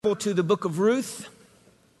To the book of Ruth.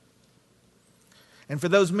 And for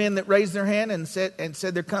those men that raised their hand and said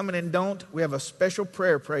they're coming and don't, we have a special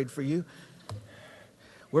prayer prayed for you.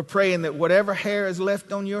 We're praying that whatever hair is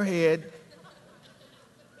left on your head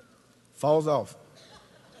falls off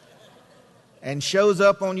and shows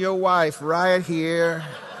up on your wife right here.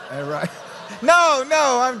 Right. No,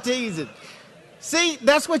 I'm teasing. See,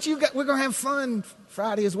 that's what you got. We're going to have fun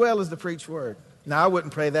Friday as well as the preached word. Now, I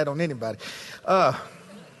wouldn't pray that on anybody.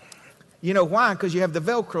 You know why? Because you have the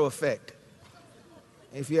Velcro effect.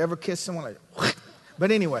 If you ever kiss someone like,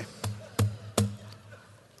 but anyway.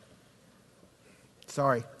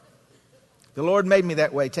 Sorry. The Lord made me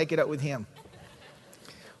that way. Take it up with Him.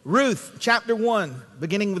 Ruth, chapter 1,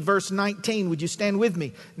 beginning with verse 19. Would you stand with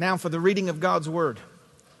me now for the reading of God's Word?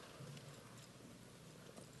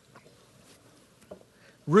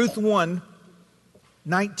 Ruth 1,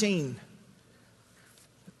 19.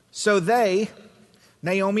 So they,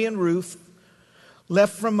 Naomi and Ruth,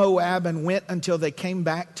 left from Moab and went until they came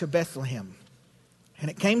back to Bethlehem. And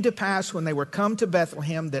it came to pass when they were come to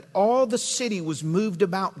Bethlehem that all the city was moved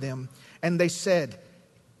about them. And they said,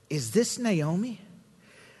 "Is this Naomi?"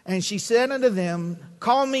 And she said unto them,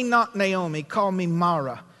 "Call me not Naomi, call me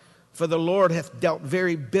Mara, for the Lord hath dealt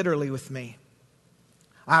very bitterly with me.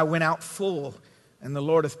 I went out full, and the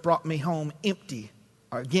Lord hath brought me home empty."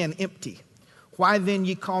 Again, empty. "Why then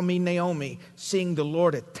ye call me Naomi, seeing the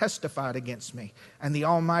Lord hath testified against me, and the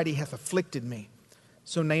Almighty hath afflicted me?"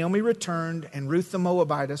 So Naomi returned, and Ruth the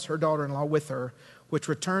Moabitess, her daughter-in-law, with her, which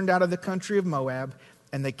returned out of the country of Moab,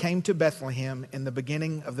 and they came to Bethlehem in the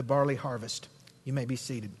beginning of the barley harvest. You may be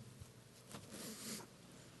seated.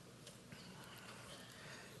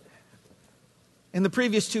 In the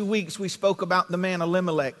previous 2 weeks, we spoke about the man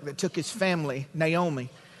Elimelech that took his family, Naomi,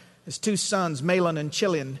 his two sons, Mahlon and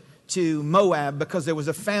Chilion, to Moab because there was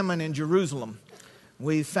a famine in Jerusalem.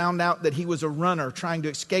 We found out that he was a runner trying to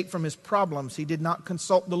escape from his problems. He did not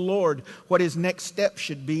consult the Lord what his next step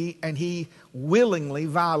should be, and he willingly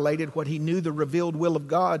violated what he knew the revealed will of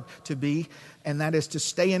God to be, and that is to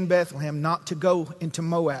stay in Bethlehem, not to go into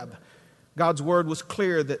Moab. God's word was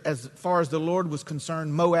clear that as far as the Lord was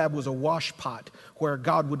concerned, Moab was a wash pot where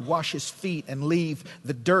God would wash his feet and leave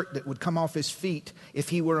the dirt that would come off his feet if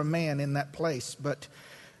he were a man in that place. But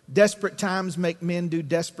desperate times make men do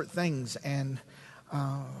desperate things, and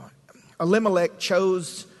Elimelech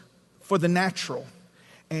chose for the natural,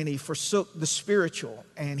 and he forsook the spiritual,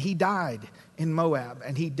 and he died in Moab,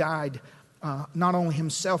 and he died not only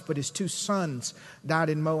himself, but his two sons died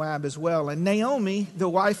in Moab as well. And Naomi, the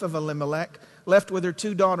wife of Elimelech, left with her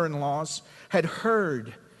two daughter-in-laws, had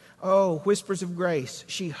heard, whispers of grace.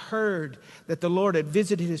 She heard that the Lord had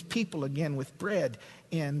visited his people again with bread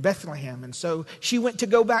in Bethlehem. And so she went to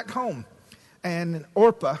go back home. And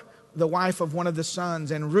Orpah, the wife of one of the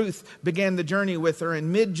sons, and Ruth began the journey with her.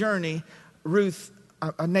 And mid-journey,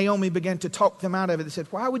 Naomi began to talk them out of it. They said,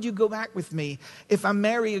 "Why would you go back with me? If I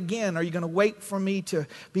marry again, are you going to wait for me to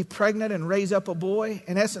be pregnant and raise up a boy?"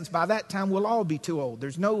 In essence, by that time, we'll all be too old.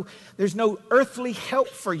 There's no earthly help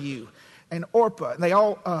for you. And Orpah, they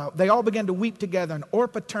all began to weep together. And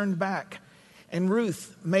Orpah turned back. And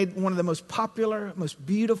Ruth made one of the most popular, most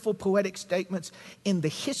beautiful poetic statements in the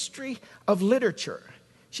history of literature.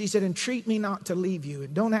 She said, "Entreat me not to leave you,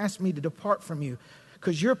 and don't ask me to depart from you,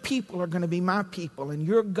 because your people are going to be my people, and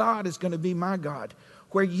your God is going to be my God.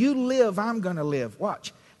 Where you live, I'm going to live."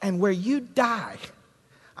 Watch. "And where you die,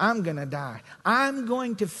 I'm going to die. I'm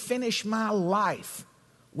going to finish my life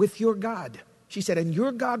with your God." She said, "And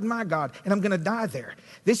your God, my God, and I'm going to die there."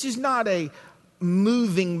 This is not a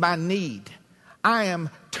moving by need. I am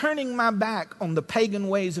turning my back on the pagan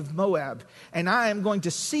ways of Moab, and I am going to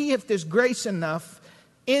see if there's grace enough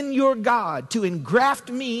in your God to engraft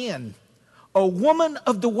me in, a woman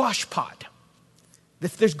of the wash pot.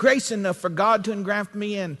 If there's grace enough for God to engraft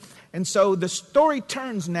me in. And so the story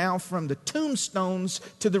turns now from the tombstones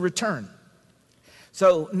to the return.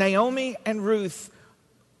 So Naomi and Ruth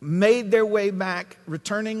made their way back,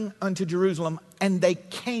 returning unto Jerusalem, and they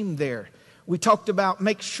came there. We talked about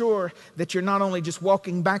make sure that you're not only just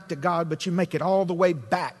walking back to God, but you make it all the way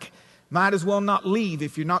back. Might as well not leave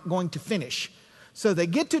if you're not going to finish. So they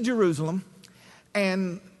get to Jerusalem,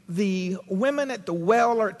 and the women at the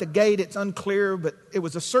well or at the gate, it's unclear, but it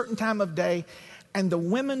was a certain time of day, and the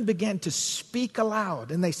women began to speak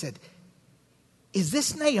aloud, and they said, "Is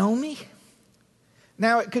this Naomi?"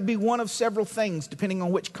 Now, it could be one of several things, depending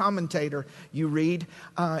on which commentator you read.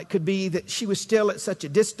 It could be that she was still at such a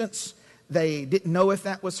distance, they didn't know if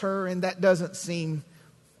that was her, and that doesn't seem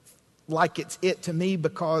like it's it to me,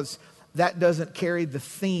 because that doesn't carry the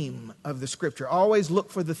theme of the scripture. Always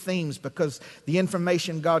look for the themes, because the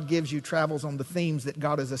information God gives you travels on the themes that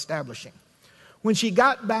God is establishing. When she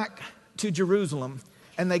got back to Jerusalem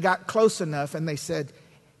and they got close enough and they said,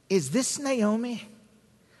 "Is this Naomi?"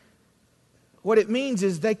 What it means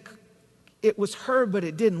is it was her, but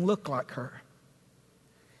it didn't look like her.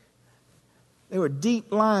 There were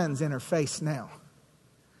deep lines in her face now.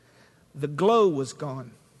 The glow was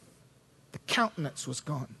gone. The countenance was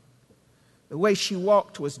gone. The way she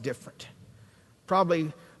walked was different.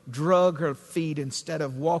 Probably drug her feet instead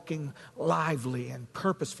of walking lively and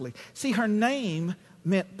purposefully. See, her name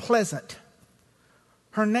meant pleasant.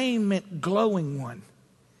 Her name meant glowing one.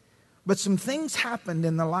 But some things happened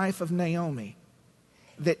in the life of Naomi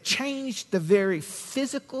that changed the very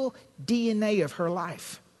physical DNA of her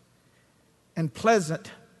life. And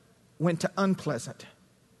pleasant went to unpleasant.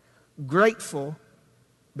 Grateful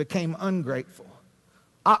became ungrateful.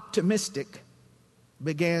 Optimistic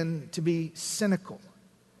began to be cynical.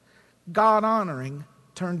 God honoring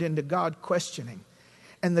turned into God questioning.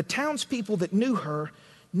 And the townspeople that knew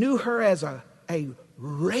her as a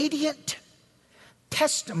radiant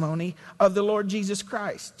testimony of the Lord Jesus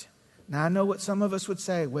Christ. Now I know what some of us would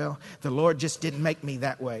say, well, the Lord just didn't make me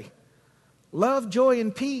that way. Love, joy,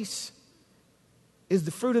 and peace is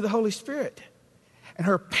the fruit of the Holy Spirit. And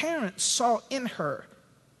her parents saw in her,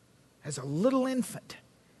 as a little infant,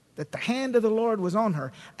 that the hand of the Lord was on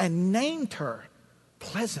her and named her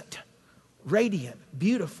pleasant, radiant,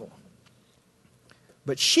 beautiful.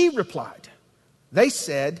 But she replied, they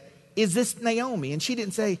said, "Is this Naomi?" And she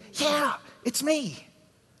didn't say, "Yeah, it's me."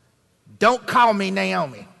 "Don't call me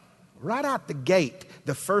Naomi." Right out the gate,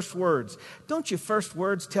 the first words. Don't your first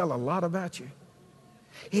words tell a lot about you?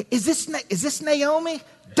 Is this Naomi?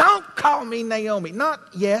 Don't call me Naomi. Not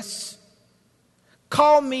yes.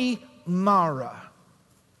 Call me Mara,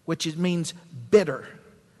 which it means bitter.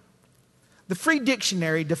 The Free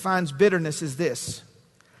Dictionary defines bitterness as this.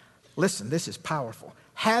 Listen, this is powerful.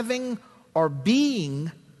 Having or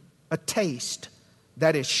being a taste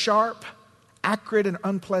that is sharp, acrid, and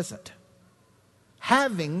unpleasant.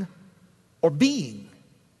 Having or being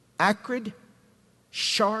acrid,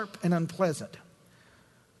 sharp, and unpleasant.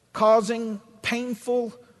 Causing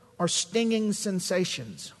painful or stinging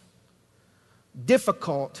sensations.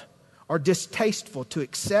 Difficult or distasteful to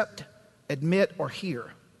accept, admit, or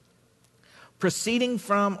hear. Proceeding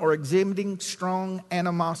from or exhibiting strong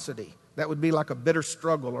animosity. That would be like a bitter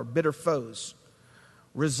struggle or bitter foes.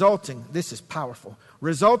 Resulting, this is powerful,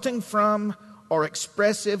 resulting from or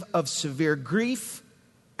expressive of severe grief,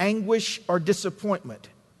 anguish, or disappointment.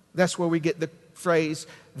 That's where we get the phrase,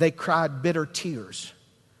 "they cried bitter tears."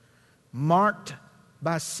 Marked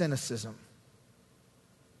by cynicism.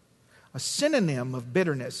 A synonym of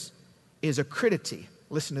bitterness is acridity.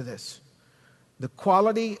 Listen to this. The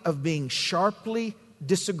quality of being sharply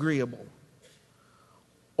disagreeable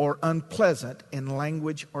or unpleasant in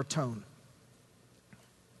language or tone.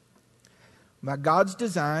 By God's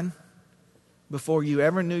design, before you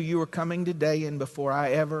ever knew you were coming today and before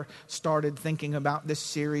I ever started thinking about this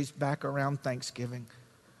series back around Thanksgiving,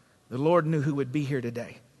 the Lord knew who would be here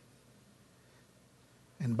today.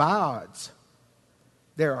 And by odds,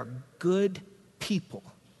 there are good people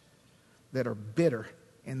that are bitter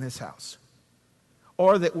in this house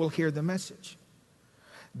or that will hear the message.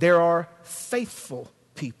 There are faithful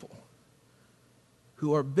people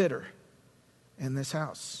who are bitter in this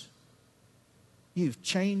house. You've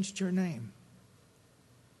changed your name.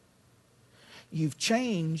 You've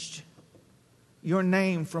changed your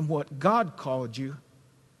name from what God called you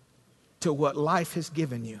to what life has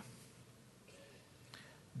given you.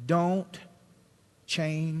 Don't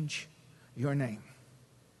change your name.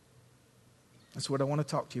 That's what I want to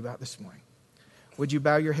talk to you about this morning. Would you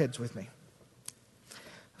bow your heads with me?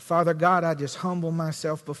 Father God, I just humble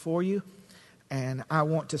myself before you, and I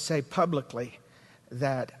want to say publicly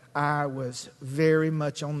that I was very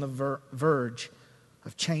much on the verge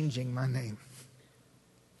of changing my name.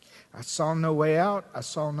 I saw no way out. I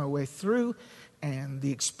saw no way through. And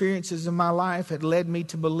the experiences of my life had led me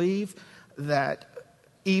to believe that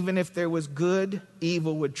even if there was good,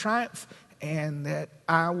 evil would triumph, and that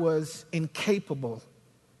I was incapable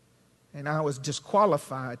and I was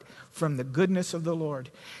disqualified from the goodness of the Lord.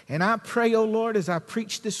 And I pray, oh Lord, as I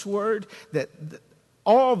preach this word, that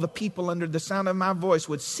all the people under the sound of my voice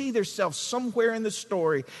would see themselves somewhere in the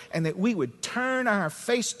story, and that we would turn our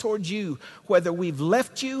face towards you, whether we've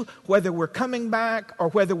left you, whether we're coming back, or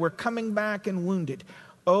whether we're coming back and wounded.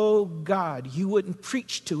 Oh God, you wouldn't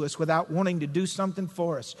preach to us without wanting to do something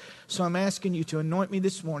for us. So I'm asking you to anoint me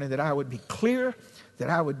this morning that I would be clear, that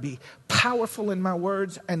I would be powerful in my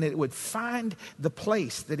words, and that it would find the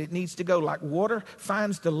place that it needs to go. Like water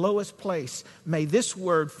finds the lowest place, may this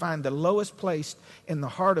word find the lowest place in the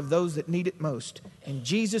heart of those that need it most. In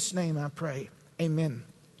Jesus' name I pray. Amen.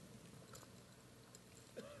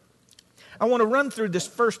 I want to run through this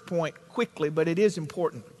first point quickly, but it is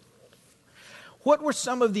important. What were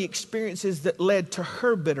some of the experiences that led to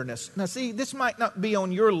her bitterness? Now see, this might not be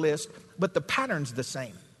on your list, but the pattern's the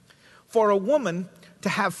same. For a woman to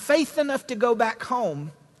have faith enough to go back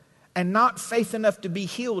home and not faith enough to be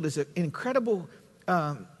healed is an incredible,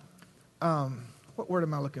 what word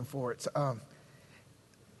am I looking for? It's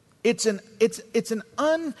an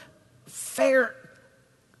unfair,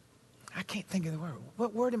 I can't think of the word.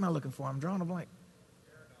 What word am I looking for? I'm drawing a blank.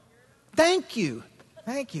 Thank you.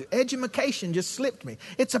 Edumacation just slipped me.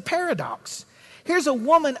 It's a paradox. Here's a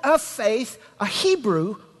woman of faith, a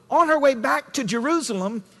Hebrew, on her way back to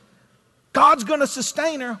Jerusalem. God's going to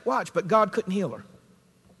sustain her. Watch, but God couldn't heal her.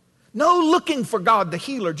 No looking for God, the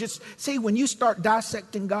healer. Just see, when you start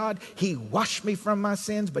dissecting God, He washed me from my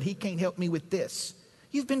sins, but He can't help me with this.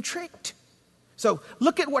 You've been tricked. So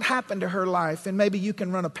look at what happened to her life, and maybe you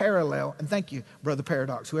can run a parallel. And thank you, Brother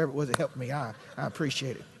Paradox, whoever it was that helped me. I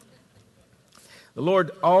appreciate it. The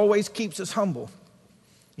Lord always keeps us humble.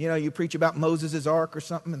 You know, you preach about Moses' ark or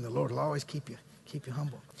something, and the Lord will always keep you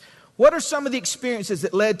humble. What are some of the experiences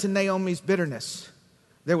that led to Naomi's bitterness?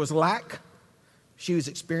 There was lack. She was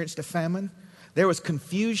experienced a famine. There was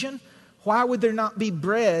confusion. Why would there not be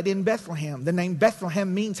bread in Bethlehem? The name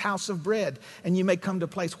Bethlehem means house of bread. And you may come to a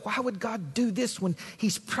place, why would God do this when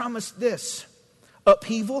He's promised this?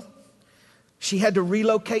 Upheaval. She had to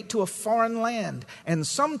relocate to a foreign land. And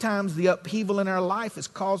sometimes the upheaval in our life is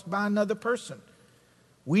caused by another person.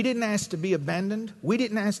 We didn't ask to be abandoned. We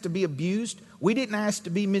didn't ask to be abused. We didn't ask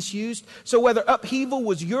to be misused. So whether upheaval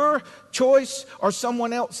was your choice or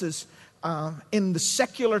someone else's, in the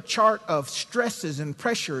secular chart of stresses and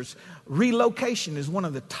pressures, relocation is one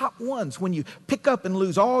of the top ones when you pick up and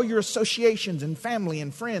lose all your associations and family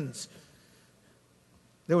and friends.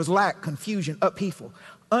 There was lack, confusion, upheaval,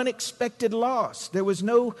 unexpected loss. There was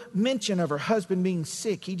no mention of her husband being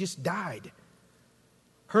sick. He just died.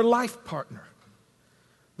 Her life partner,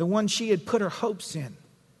 the one she had put her hopes in,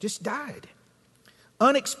 just died.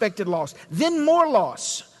 Unexpected loss. Then more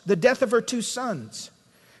loss, the death of her 2 sons.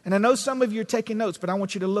 And I know some of you are taking notes, but I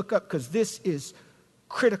want you to look up because this is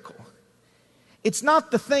critical. It's not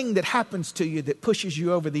the thing that happens to you that pushes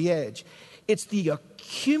you over the edge. It's the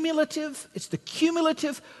cumulative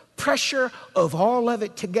pressure of all of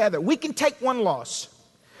it together. We can take one loss.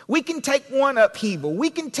 We can take one upheaval. We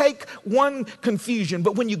can take one confusion.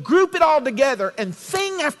 But when you group it all together and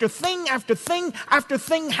thing after thing after thing after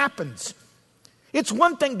thing happens, it's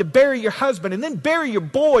one thing to bury your husband and then bury your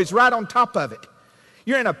boys right on top of it.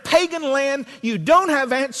 You're in a pagan land. You don't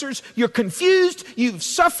have answers. You're confused. You've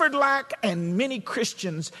suffered lack. And many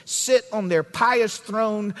Christians sit on their pious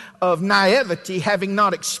throne of naivety, having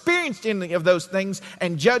not experienced any of those things,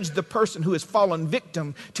 and judge the person who has fallen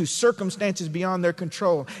victim to circumstances beyond their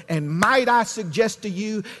control. And might I suggest to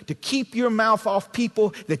you to keep your mouth off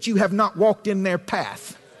people that you have not walked in their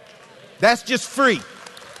path. That's just free.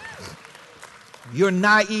 Your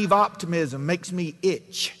naive optimism makes me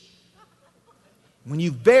itch. When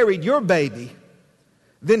you've buried your baby,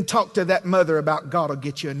 then talk to that mother about God will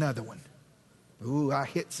get you another one. Ooh, I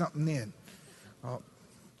hit something then. Oh,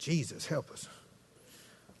 Jesus, help us.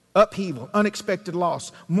 Upheaval, unexpected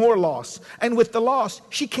loss, more loss. And with the loss,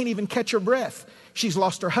 she can't even catch her breath. She's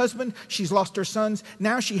lost her husband. She's lost her sons.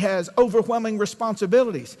 Now she has overwhelming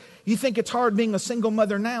responsibilities. You think it's hard being a single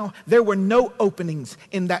mother now? There were no openings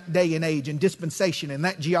in that day and age and dispensation in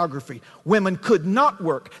that geography. Women could not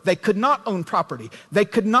work. They could not own property. They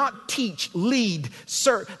could not teach, lead,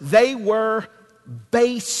 serve. They were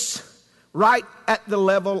base, right at the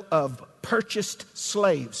level of purchased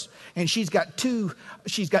slaves. And she's got two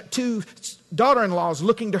daughter-in-laws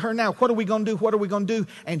looking to her now. What are we going to do? What are we going to do?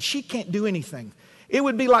 And she can't do anything. It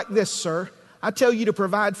would be like this, sir. I tell you to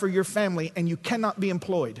provide for your family and you cannot be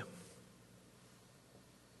employed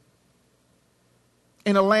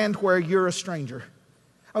in a land where you're a stranger.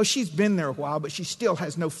 Oh, she's been there a while, but she still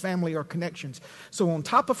has no family or connections. So on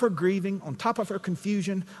top of her grieving, on top of her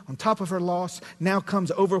confusion, on top of her loss, now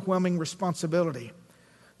comes overwhelming responsibility.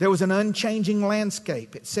 There was an unchanging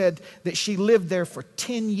landscape. It said that she lived there for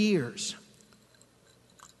 10 years.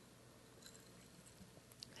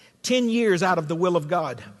 10 years out of the will of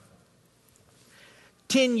God.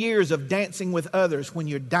 10 years of dancing with others when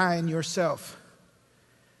you're dying yourself.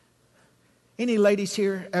 Any ladies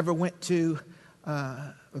here ever went to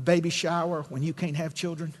a baby shower when you can't have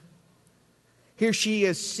children? Here she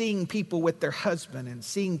is seeing people with their husband and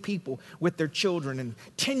seeing people with their children, and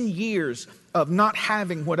 10 years of not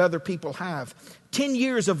having what other people have. 10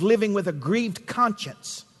 years of living with a grieved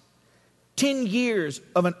conscience. 10 years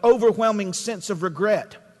of an overwhelming sense of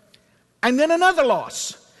regret. And then another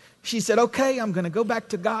loss. She said, okay, I'm going to go back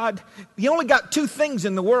to God. You only got 2 things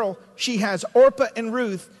in the world. She has Orpah and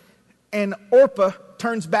Ruth, and Orpah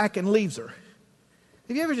turns back and leaves her.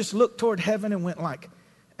 Have you ever just looked toward heaven and went like,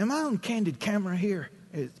 am I on candid camera here?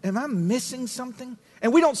 Am I missing something?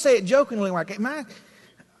 And we don't say it jokingly like, I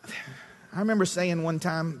remember saying one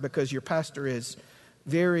time, because your pastor is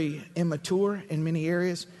very immature in many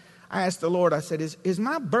areas, I asked the Lord, I said, is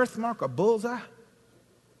my birthmark a bullseye?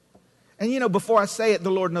 And before I say it, the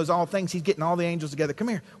Lord knows all things. He's getting all the angels together. Come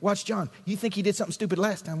here, watch John. You think he did something stupid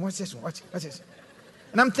last time? Watch this one, watch this.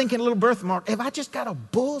 And I'm thinking, a little birthmark, have I just got a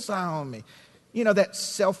bullseye on me? That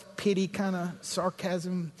self-pity kind of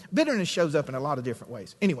sarcasm. Bitterness shows up in a lot of different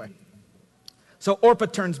ways. Anyway, so Orpah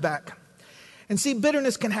turns back. And see,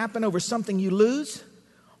 bitterness can happen over something you lose,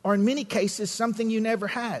 or in many cases, something you never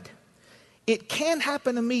had. It can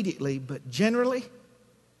happen immediately, but generally,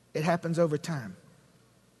 it happens over time.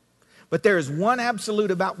 But there is one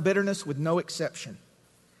absolute about bitterness with no exception.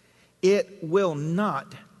 It will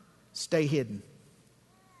not stay hidden.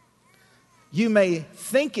 You may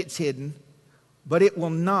think it's hidden, but it will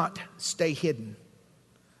not stay hidden.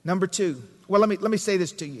 Number 2. Well, let me say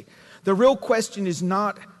this to you. The real question is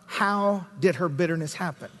not how did her bitterness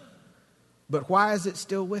happen, but why is it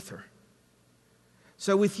still with her?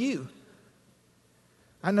 So with you,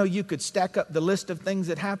 I know you could stack up the list of things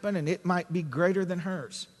that happen and it might be greater than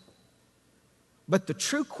hers. But the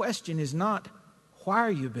true question is not, why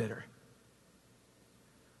are you bitter?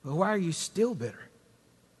 But why are you still bitter?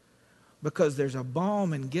 Because there's a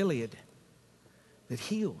balm in Gilead that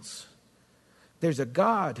heals. There's a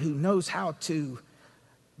God who knows how to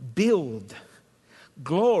build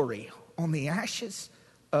glory on the ashes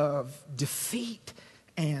of defeat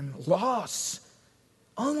and loss.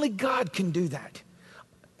 Only God can do that.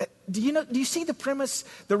 Do you see the premise?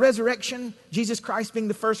 The resurrection, Jesus Christ being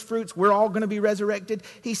the first fruits, we're all going to be resurrected.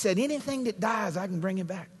 He said, anything that dies, I can bring it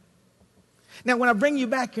back. Now, when I bring you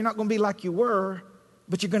back, you're not going to be like you were,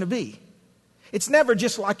 but you're going to be. It's never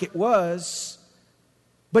just like it was,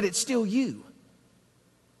 but it's still you.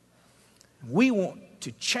 We want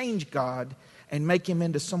to change God and make him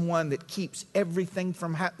into someone that keeps everything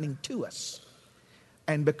from happening to us.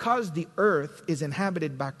 And because the earth is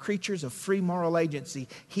inhabited by creatures of free moral agency,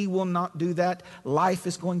 he will not do that. Life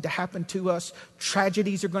is going to happen to us.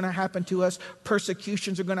 Tragedies are going to happen to us.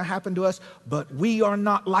 Persecutions are going to happen to us. But we are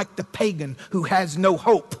not like the pagan who has no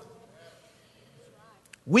hope.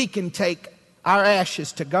 We can take our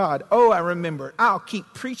ashes to God. Oh, I remember it. I'll keep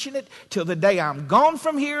preaching it till the day I'm gone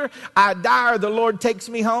from here. I die or the Lord takes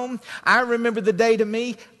me home. I remember the day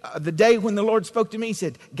the day when the Lord spoke to me, he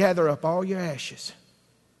said, gather up all your ashes.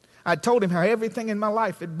 I told him how everything in my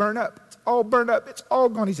life had burned up. It's all burned up. It's all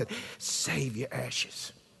gone. He said, save your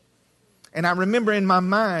ashes. And I remember in my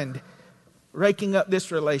mind raking up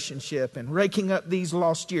this relationship and raking up these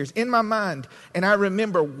lost years in my mind. And I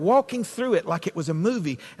remember walking through it like it was a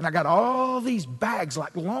movie. And I got all these bags,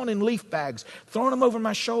 like lawn and leaf bags, throwing them over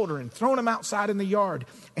my shoulder and throwing them outside in the yard.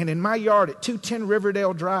 And in my yard at 210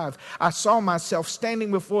 Riverdale Drive, I saw myself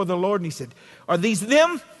standing before the Lord. And he said, are these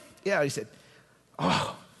them? Yeah, he said,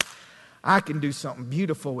 oh, I can do something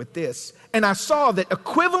beautiful with this. And I saw that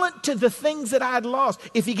equivalent to the things that I had lost,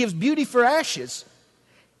 if he gives beauty for ashes,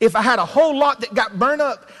 if I had a whole lot that got burned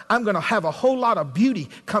up, I'm going to have a whole lot of beauty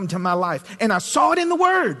come to my life. And I saw it in the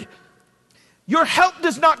Word. Your help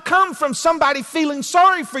does not come from somebody feeling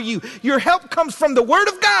sorry for you. Your help comes from the Word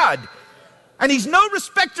of God. And he's no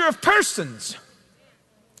respecter of persons.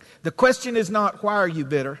 The question is not, why are you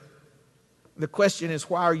bitter? The question is,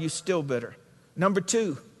 why are you still bitter? Number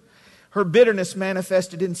 2. Her bitterness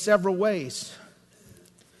manifested in several ways.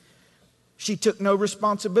 She took no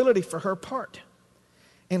responsibility for her part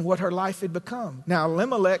in what her life had become. Now,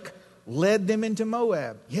 Elimelech led them into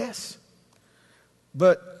Moab, yes.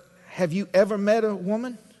 But have you ever met a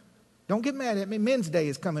woman? Don't get mad at me. Men's Day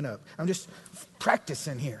is coming up. I'm just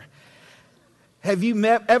practicing here. Have you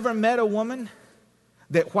ever met a woman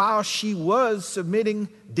that while she was submitting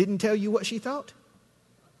didn't tell you what she thought?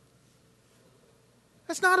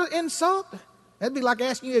 That's not an insult. That'd be like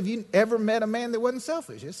asking you, have you ever met a man that wasn't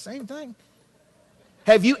selfish? It's the same thing.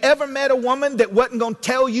 Have you ever met a woman that wasn't going to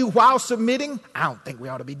tell you while submitting? I don't think we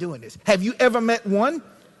ought to be doing this. Have you ever met one?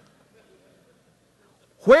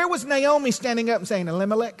 Where was Naomi standing up and saying,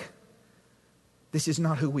 Elimelech, this is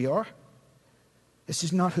not who we are? This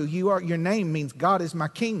is not who you are. Your name means God is my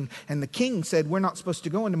king. And the king said we're not supposed to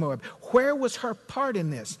go into Moab. Where was her part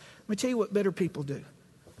in this? Let me tell you what bitter people do.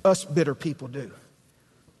 Us bitter people do.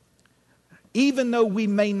 Even though we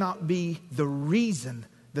may not be the reason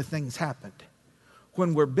the things happened,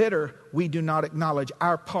 when we're bitter, we do not acknowledge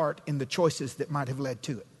our part in the choices that might have led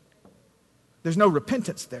to it. There's no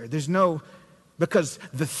repentance there. Because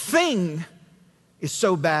the thing is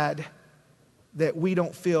so bad that we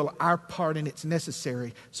don't feel our part in it's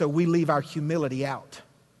necessary, so we leave our humility out.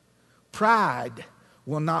 Pride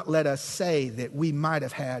will not let us say that we might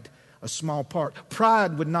have had a small part.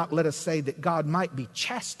 Pride would not let us say that God might be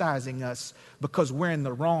chastising us because we're in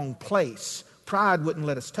the wrong place. Pride wouldn't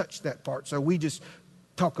let us touch that part, so we just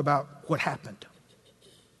talk about what happened.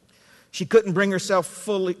 She couldn't bring herself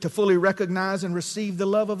to fully recognize and receive the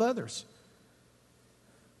love of others.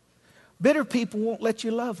 Bitter people won't let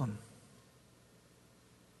you love them.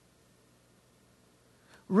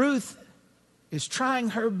 Ruth is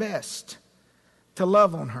trying her best to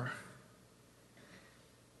love on her.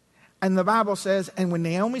 And the Bible says, and when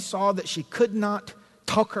Naomi saw that she could not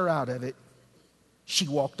talk her out of it, she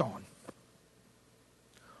walked on.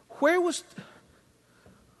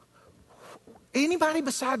 Anybody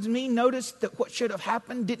besides me notice that what should have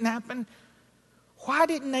happened didn't happen? Why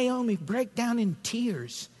didn't Naomi break down in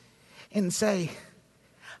tears and say,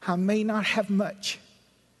 I may not have much,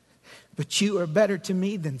 but you are better to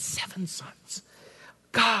me than 7 sons.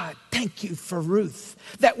 God, thank you for Ruth,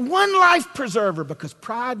 that one life preserver, because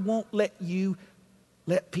pride won't let you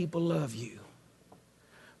let people love you.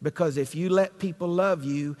 Because if you let people love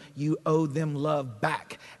you, you owe them love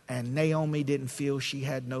back. And Naomi didn't feel she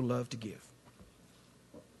had no love to give.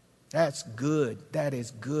 That's good. That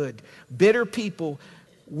is good. Bitter people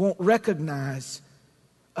won't recognize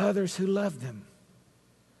others who love them.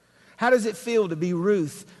 How does it feel to be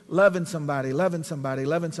Ruth, loving somebody,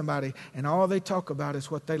 and all they talk about is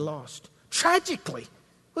what they lost? Tragically.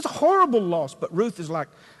 It was a horrible loss, but Ruth is like,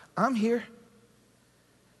 I'm here.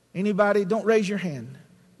 Anybody, don't raise your hand,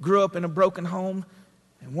 grew up in a broken home,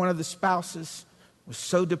 and one of the spouses was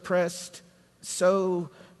so depressed, so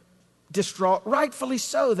distraught, rightfully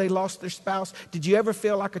so, they lost their spouse. Did you ever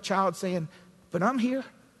feel like a child saying, but I'm here.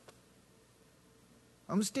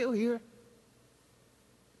 I'm still here.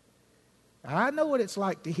 I know what it's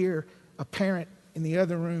like to hear a parent in the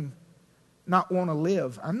other room not want to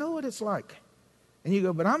live. I know what it's like. And you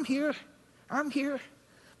go, but I'm here. I'm here.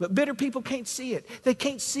 But bitter people can't see it. They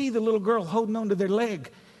can't see the little girl holding on to their leg.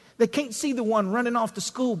 They can't see the one running off the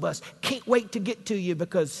school bus. Can't wait to get to you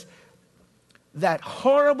because that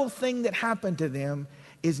horrible thing that happened to them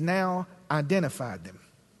is now identified them.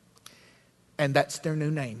 And that's their new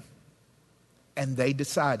name. And they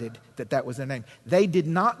decided that that was their name. They did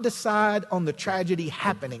not decide on the tragedy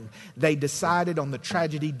happening. They decided on the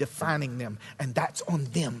tragedy defining them. And that's on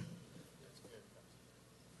them.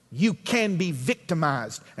 You can be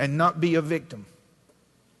victimized and not be a victim.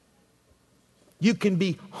 You can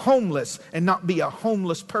be homeless and not be a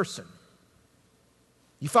homeless person.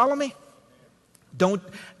 You follow me?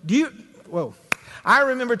 I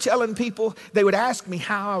remember telling people, they would ask me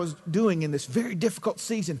how I was doing in this very difficult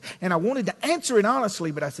season. And I wanted to answer it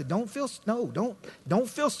honestly, but I said, don't feel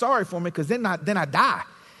sorry for me, because then I die.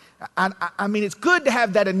 I mean, it's good to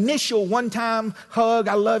have that initial one-time hug,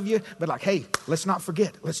 I love you, but like, hey, let's not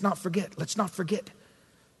forget.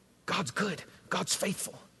 God's good. God's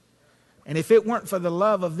faithful. And if it weren't for the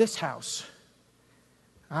love of this house,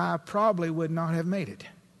 I probably would not have made it.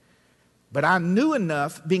 But I knew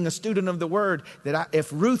enough, being a student of the Word, that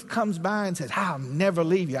if Ruth comes by and says, I'll never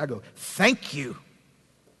leave you, I go, thank you.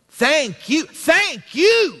 Thank you. Thank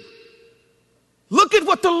you. Look at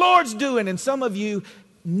what the Lord's doing. And some of you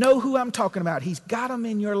know who I'm talking about. He's got them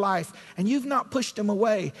in your life, and you've not pushed them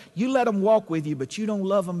away. You let them walk with you, but you don't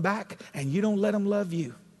love them back, and you don't let them love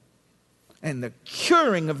you. And the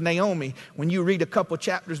curing of Naomi, when you read a couple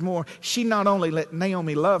chapters more, she not only let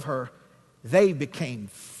Naomi love her, they became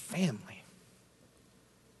family.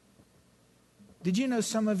 Did you know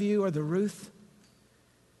some of you are the Ruth?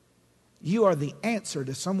 You are the answer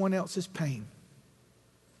to someone else's pain.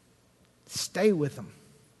 Stay with them.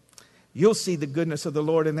 You'll see the goodness of the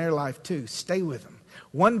Lord in their life too. Stay with them.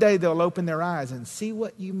 One day they'll open their eyes and see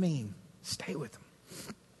what you mean. Stay with them.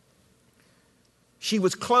 She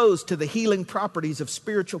was closed to the healing properties of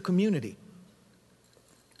spiritual community.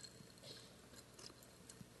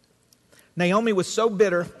 Naomi was so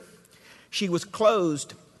bitter, she was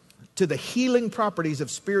closed to the healing properties of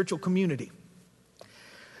spiritual community.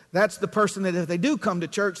 That's the person that if they do come to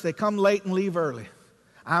church, they come late and leave early.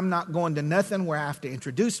 I'm not going to nothing where I have to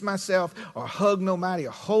introduce myself or hug nobody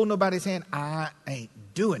or hold nobody's hand. I ain't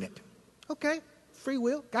doing it. Okay, free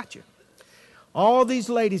will, got you. All these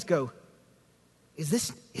ladies go, is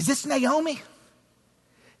this Naomi?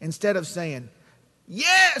 Instead of saying,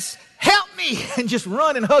 yes, help me, and just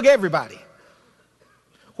run and hug everybody.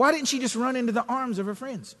 Why didn't she just run into the arms of her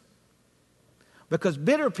friends? Because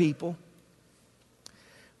bitter people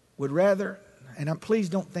would rather, and please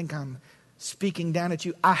don't think I'm speaking down at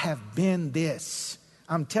you. I have been this.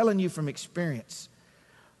 I'm telling you from experience.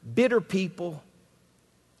 Bitter people,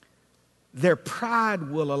 their pride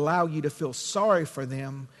will allow you to feel sorry for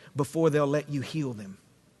them before they'll let you heal them.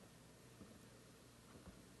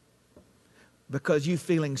 Because you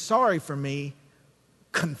feeling sorry for me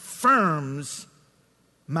confirms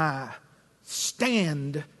my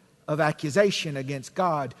stand of accusation against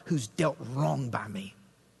God who's dealt wrong by me.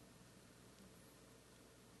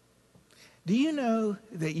 Do you know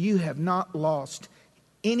that you have not lost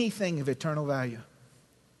anything of eternal value?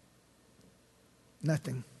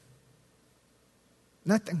 Nothing.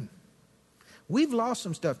 Nothing. We've lost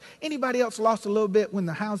some stuff. Anybody else lost a little bit when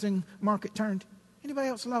the housing market turned? Anybody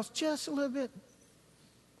else lost just a little bit?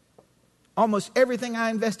 Almost everything I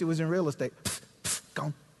invested was in real estate.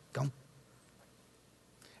 Gone.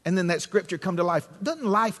 And then that scripture come to life. Doesn't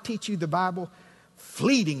life teach you the Bible?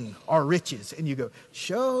 Fleeting are riches. And you go,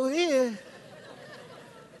 sure is.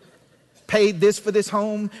 Paid this for this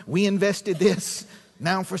home. We invested this.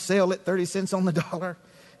 Now for sale at 30 cents on the dollar.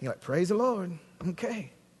 You're like, praise the Lord. Okay.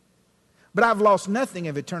 But I've lost nothing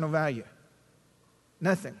of eternal value.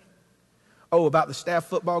 Nothing. Oh, about the staff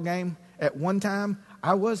football game. At one time,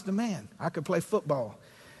 I was the man. I could play football.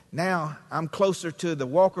 Now, I'm closer to the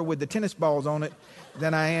walker with the tennis balls on it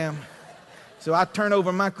than I am. So I turn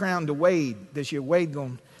over my crown to Wade this year. Wade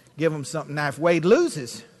going to give him something. Now, if Wade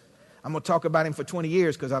loses, I'm going to talk about him for 20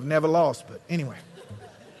 years because I've never lost. But anyway.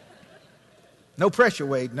 No pressure,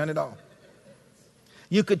 Wade. None at all.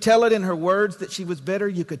 You could tell it in her words that she was bitter.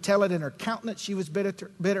 You could tell it in her countenance she was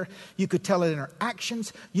bitter. You could tell it in her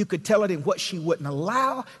actions. You could tell it in what she wouldn't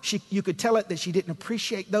allow. You could tell it that she didn't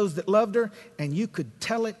appreciate those that loved her. And you could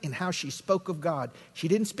tell it in how she spoke of God. She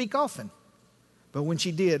didn't speak often. But when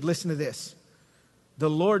she did, listen to this. The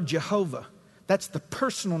Lord Jehovah, that's the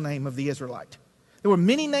personal name of the Israelite. There were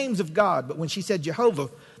many names of God, but when she said Jehovah,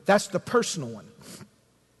 that's the personal one.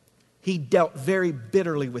 He dealt very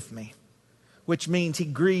bitterly with me, which means he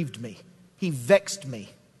grieved me. He vexed me.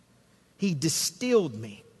 He distilled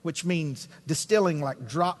me, which means distilling like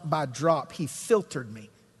drop by drop. He filtered me.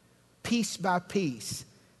 Piece by piece,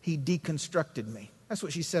 he deconstructed me. That's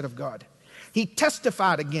what she said of God. He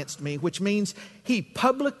testified against me, which means he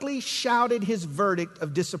publicly shouted his verdict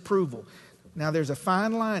of disapproval. Now, there's a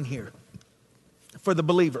fine line here for the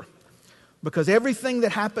believer, because everything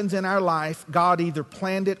that happens in our life, God either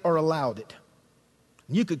planned it or allowed it.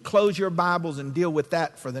 You could close your Bibles and deal with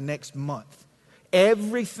that for the next month.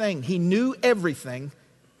 Everything, he knew everything.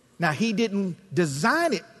 Now, he didn't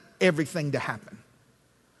design everything to happen,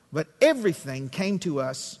 but everything came to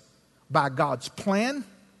us by God's plan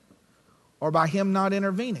or by him not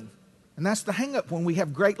intervening. And that's the hang up when we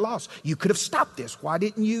have great loss. You could have stopped this. Why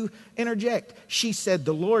didn't you interject? She said,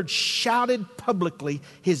 the Lord shouted publicly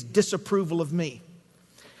his disapproval of me.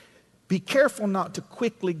 Be careful not to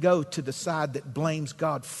quickly go to the side that blames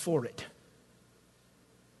God for it.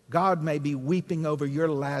 God may be weeping over your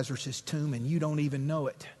Lazarus' tomb and you don't even know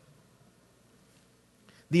it.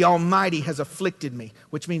 The Almighty has afflicted me,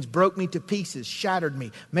 which means broke me to pieces, shattered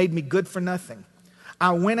me, made me good for nothing.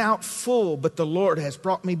 I went out full, but the Lord has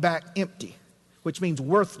brought me back empty, which means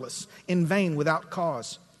worthless, in vain, without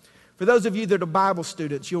cause. For those of you that are Bible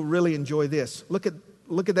students, you'll really enjoy this. Look at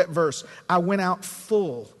that verse. I went out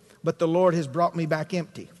full, but the Lord has brought me back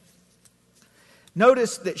empty.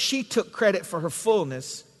 Notice that she took credit for her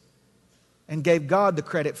fullness and gave God the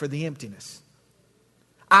credit for the emptiness.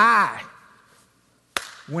 I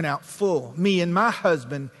went out full. Me and my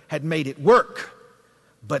husband had made it work,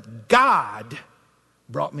 but God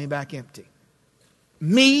brought me back empty.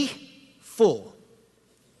 Me, full.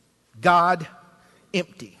 God,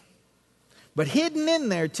 empty. But hidden in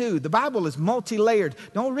there too, the Bible is multi-layered.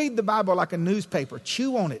 Don't read the Bible like a newspaper.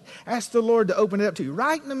 Chew on it. Ask the Lord to open it up to you.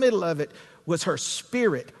 Right in the middle of it was her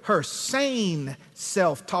spirit, her sane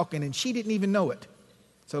self talking, and she didn't even know it.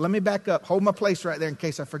 So let me back up. Hold my place right there in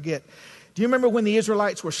case I forget. Do you remember when the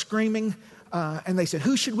Israelites were screaming and they said,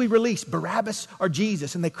 who should we release, Barabbas or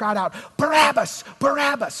Jesus? And they cried out, Barabbas,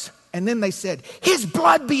 Barabbas. And then they said, his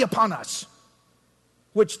blood be upon us.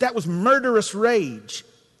 Which that was murderous rage.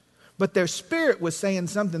 But their spirit was saying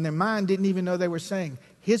something their mind didn't even know they were saying.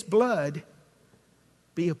 His blood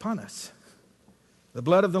be upon us. The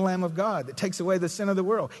blood of the Lamb of God that takes away the sin of the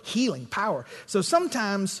world. Healing, power. So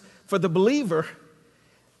sometimes for the believer,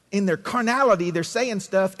 in their carnality, they're saying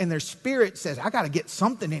stuff and their spirit says, I got to get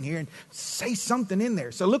something in here and say something in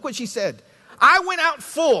there. So look what she said. I went out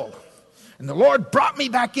full and the Lord brought me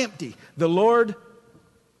back empty. The Lord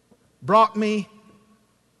brought me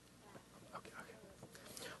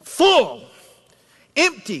full,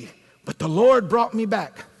 empty, but the Lord brought me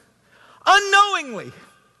back unknowingly,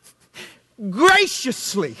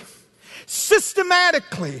 graciously,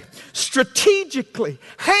 systematically, strategically,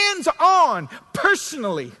 hands-on,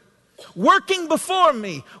 personally, working before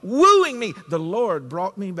me, wooing me. The Lord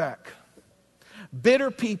brought me back.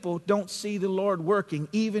 Bitter people don't see the Lord working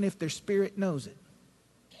even if their spirit knows it.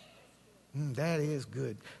 That is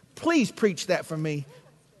good. Please preach that for me.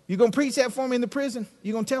 You going to preach that for me in the prison?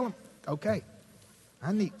 You going to tell them? Okay.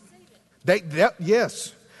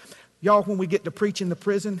 Yes. Y'all, when we get to preach in the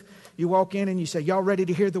prison, you walk in and you say, y'all ready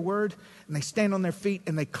to hear the word? And they stand on their feet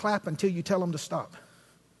and they clap until you tell them to stop.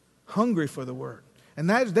 Hungry for the word. And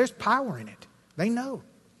there's power in it. They know.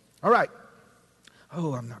 All right.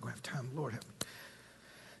 Oh, I'm not going to have time. Lord help me.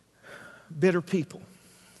 Bitter people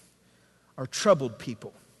are troubled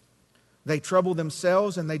people. They trouble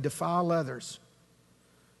themselves and they defile others.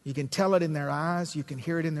 You can tell it in their eyes. You can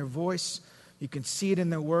hear it in their voice. You can see it in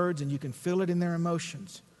their words and you can feel it in their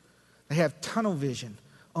emotions. They have tunnel vision,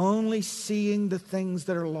 only seeing the things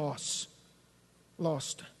that are lost.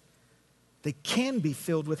 They can be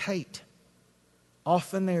filled with hate.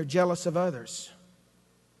 Often they are jealous of others.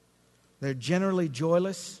 They're generally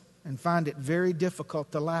joyless and find it very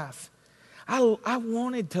difficult to laugh. I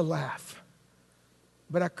wanted to laugh,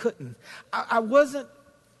 but I couldn't. I wasn't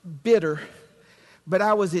bitter, but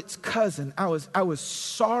I was its cousin. I was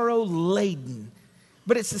sorrow laden,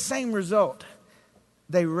 but it's the same result.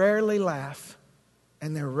 They rarely laugh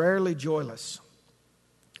and they're rarely joyless.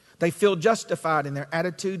 They feel justified in their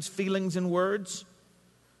attitudes, feelings, and words,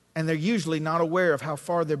 and they're usually not aware of how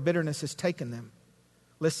far their bitterness has taken them.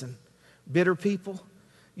 Listen, bitter people,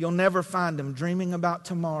 you'll never find them dreaming about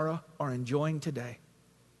tomorrow or enjoying today.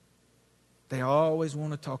 They always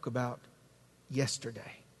want to talk about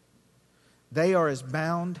yesterday. They are as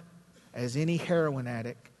bound as any heroin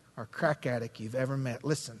addict or crack addict you've ever met.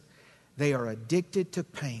 Listen, they are addicted to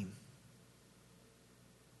pain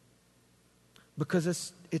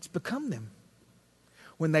because it's become them.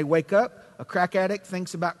 When they wake up, a crack addict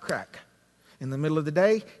thinks about crack. In the middle of the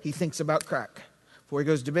day, he thinks about crack. Before he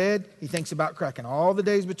goes to bed, he thinks about crack. And all the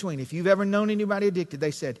days between, if you've ever known anybody addicted,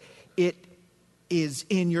 they said, it is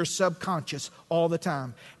in your subconscious all the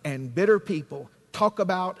time. And bitter people talk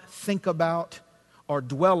about, think about, or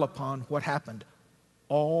dwell upon what happened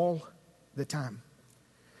all the time.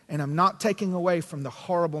 And I'm not taking away from the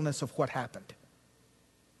horribleness of what happened.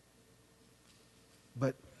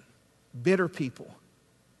 But bitter people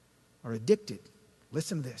are addicted.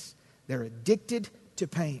 Listen to this. They're addicted to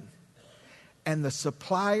pain. And the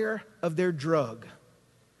supplier of their drug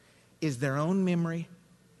is their own memory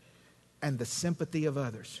and the sympathy of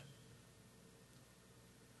others.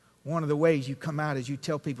 One of the ways you come out is you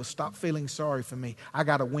tell people, stop feeling sorry for me. I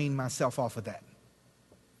got to wean myself off of that.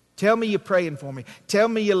 Tell me you're praying for me. Tell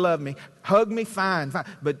me you love me. Hug me, fine.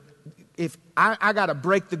 But if I got to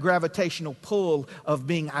break the gravitational pull of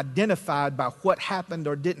being identified by what happened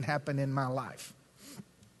or didn't happen in my life.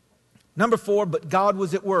 Number 4, but God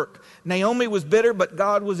was at work. Naomi was bitter, but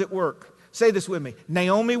God was at work. Say this with me.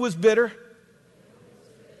 Naomi was bitter,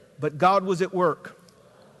 but God was at work.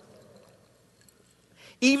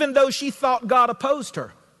 Even though she thought God opposed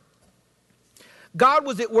her. God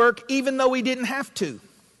was at work even though he didn't have to.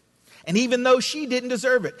 And even though she didn't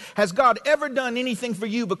deserve it. Has God ever done anything for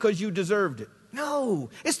you because you deserved it? No.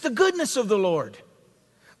 It's the goodness of the Lord.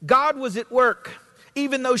 God was at work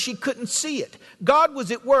even though she couldn't see it. God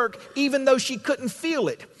was at work even though she couldn't feel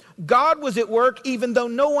it. God was at work even though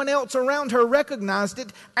no one else around her recognized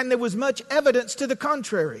it and there was much evidence to the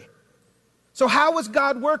contrary. So how was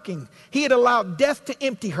God working? He had allowed death to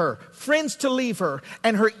empty her, friends to leave her,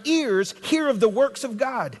 and her ears hear of the works of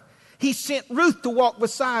God. He sent Ruth to walk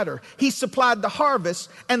beside her. He supplied the harvest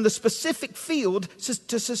and the specific field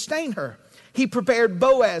to sustain her. He prepared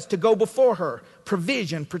Boaz to go before her.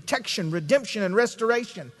 Provision, protection, redemption, and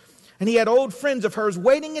restoration. And he had old friends of hers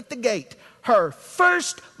waiting at the gate. Her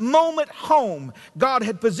first moment home, God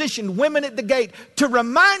had positioned women at the gate to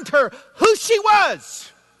remind her who she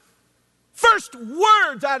was. First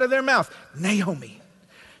words out of their mouth, Naomi,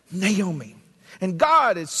 Naomi. And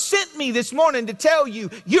God has sent me this morning to tell you,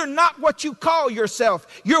 you're not what you call yourself.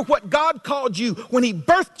 You're what God called you when he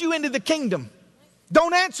birthed you into the kingdom.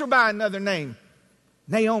 Don't answer by another name.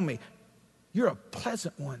 Naomi, you're a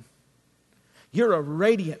pleasant one. You're a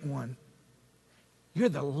radiant one. You're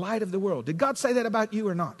the light of the world. Did God say that about you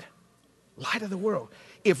or not? Light of the world.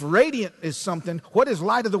 If radiant is something, what is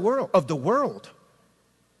light of the world? Of the world.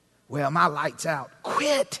 Well, my light's out.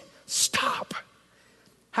 Quit. Stop.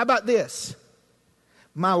 How about this?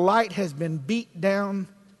 My light has been beat down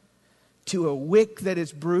to a wick that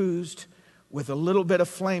is bruised with a little bit of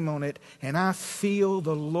flame on it, and I feel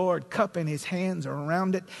the Lord cupping his hands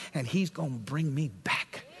around it, and he's going to bring me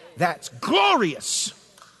back. That's glorious.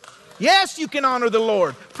 Yes, you can honor the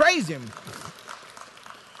Lord. Praise him.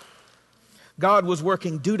 God was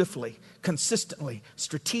working dutifully, consistently,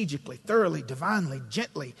 strategically, thoroughly, divinely,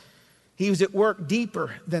 gently. He was at work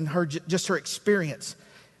deeper than just her experience.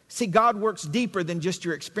 See, God works deeper than just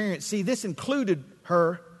your experience. See, this included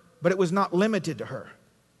her, but it was not limited to her.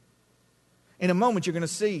 In a moment, you're going to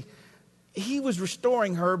see he was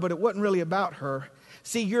restoring her, but it wasn't really about her.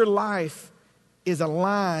 See, your life is a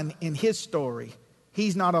line in his story.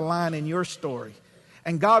 He's not a line in your story.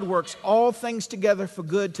 And God works all things together for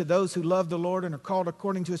good to those who love the Lord and are called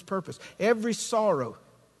according to his purpose. Every sorrow,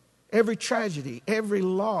 every tragedy, every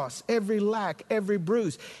loss, every lack, every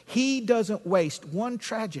bruise. He doesn't waste one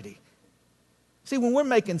tragedy. See, when we're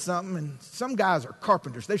making something, and some guys are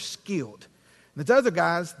carpenters, they're skilled. And there's other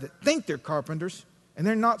guys that think they're carpenters, and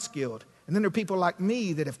they're not skilled. And then there are people like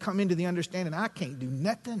me that have come into the understanding, I can't do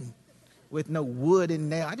nothing with no wood and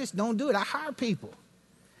nail. I just don't do it. I hire people.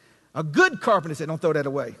 A good carpenter said, don't throw that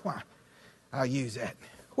away. Why? I'll use that.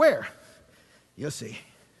 Where? You'll see.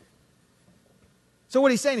 So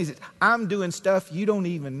what he's saying is, I'm doing stuff you don't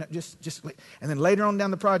even, just and then later on down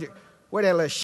the project, where that little